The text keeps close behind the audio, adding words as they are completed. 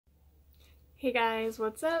Hey guys,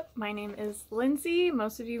 what's up? My name is Lindsay.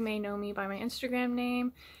 Most of you may know me by my Instagram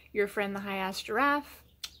name, your friend the High-Ass Giraffe.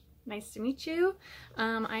 Nice to meet you.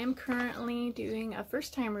 I am currently doing a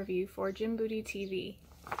first time review for Gym Booty TV.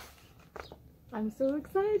 I'm so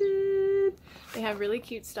excited! They have really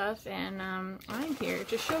cute stuff and I'm here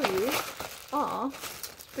to show you all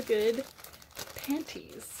the good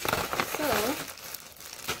panties. So,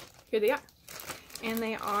 here they are. And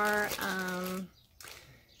they are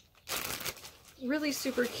really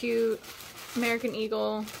super cute. American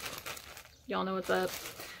Eagle. Y'all know what's up.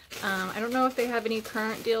 I don't know if they have any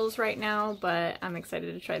current deals right now, but I'm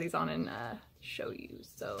excited to try these on and show you.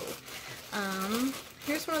 So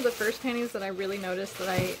here's one of the first panties that I really noticed that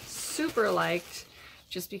I super liked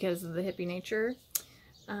just because of the hippie nature.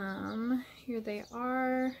 Here they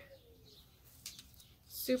are.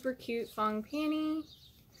 Super cute thong panty.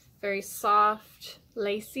 Very soft,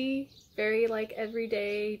 lacy, very like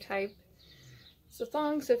everyday type. So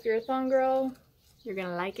thong, so if you're a thong girl, you're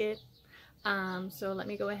gonna like it. So let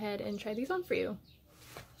me go ahead and try these on for you.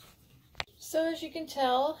 So as you can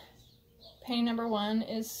tell, panty number one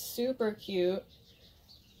is super cute.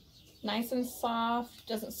 Nice and soft,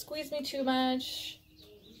 doesn't squeeze me too much.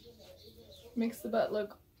 Makes the butt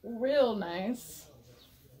look real nice.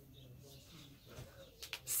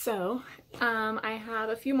 So, I have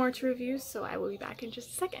a few more to review, so I will be back in just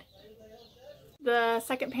a second. The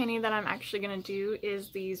second panty that I'm actually going to do is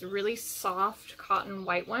these really soft cotton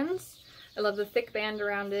white ones. I love the thick band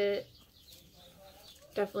around it.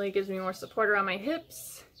 Definitely gives me more support around my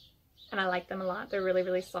hips, and I like them a lot. They're really,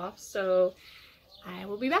 really soft, so I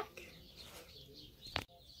will be back.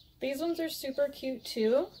 These ones are super cute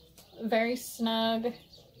too. Very snug.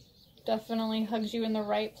 Definitely hugs you in the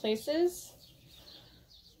right places.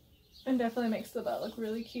 And definitely makes the butt look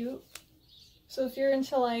really cute. So if you're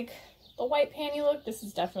into like the white panty look, this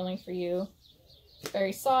is definitely for you.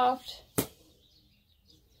 Very soft,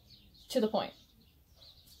 to the point.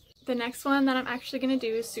 The next one that I'm actually going to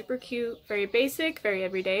do is super cute, very basic, very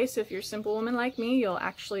everyday. So if you're a simple woman like me, you'll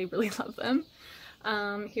actually really love them.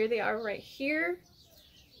 Here they are right here.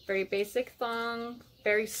 Very basic thong,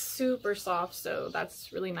 very super soft, so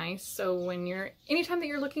that's really nice. So when anytime that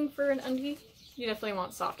you're looking for an undie, you definitely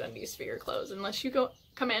want soft undies for your clothes. Unless you go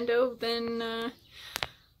commando, then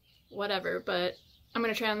whatever. But I'm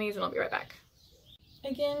going to try on these and I'll be right back.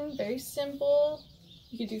 Again, very simple.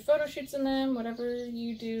 You can do photo shoots in them, whatever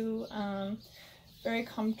you do. Very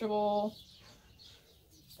comfortable.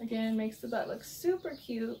 Again, makes the butt look super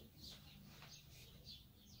cute.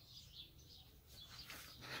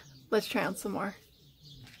 Let's try on some more.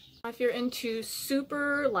 If you're into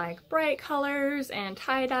super like bright colors and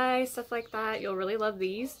tie-dye, stuff like that, you'll really love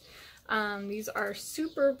these. These are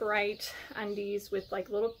super bright undies with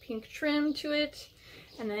like little pink trim to it.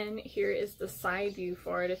 And then here is the side view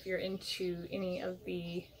for it if you're into any of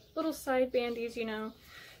the little side bandies, you know.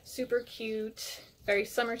 Super cute, very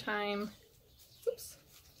summertime. Oops.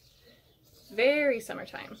 Very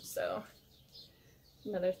summertime. So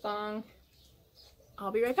another thong.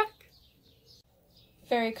 I'll be right back.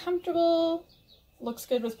 Very comfortable, looks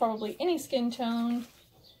good with probably any skin tone,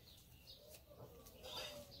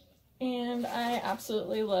 and I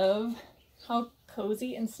absolutely love how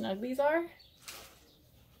cozy and snug these are.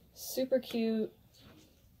 Super cute,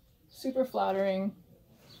 super flattering,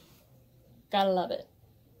 gotta love it.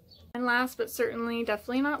 And last but certainly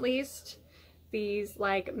definitely not least, these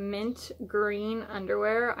like mint green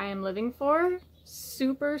underwear I am living for.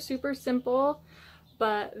 Super, super simple,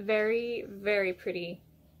 but very, very pretty.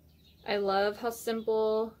 I love how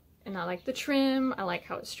simple, and I like the trim. I like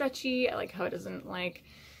how it's stretchy. I like how it doesn't like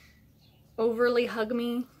overly hug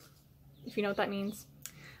me, if you know what that means.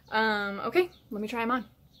 Okay, let me try them on.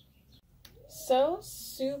 So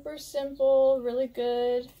super simple, really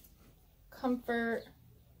good comfort.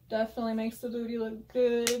 Definitely makes the booty look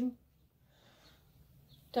good.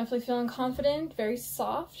 Definitely feeling confident, very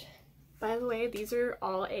soft. By the way, these are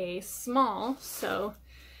all a small, so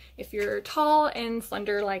if you're tall and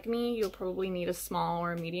slender like me, you'll probably need a small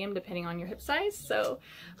or a medium depending on your hip size. So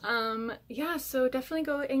yeah, so definitely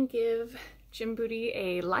go and give Gym Booty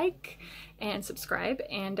a like and subscribe,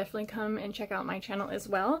 and definitely come and check out my channel as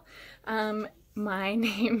well. My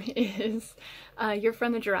name is your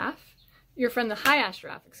friend the giraffe, your friend the High-Ass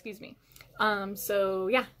Giraffe, excuse me. So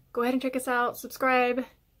yeah, go ahead and check us out, subscribe,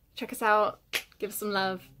 check us out, give us some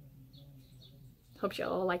love. Hope you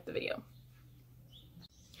all liked the video.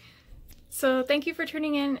 So thank you for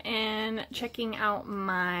tuning in and checking out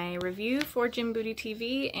my review for Gym Booty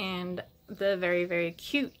TV and the very, very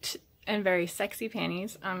cute and very sexy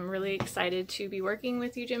panties. I'm really excited to be working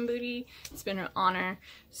with you, Gym Booty. It's been an honor.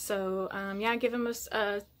 So yeah, give him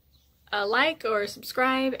a like or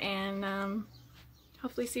subscribe, and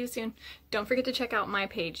hopefully see you soon. Don't forget to check out my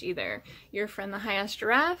page either. Your friend the High-Ass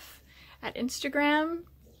Giraffe at Instagram.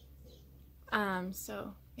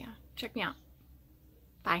 So yeah, check me out.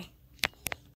 Bye.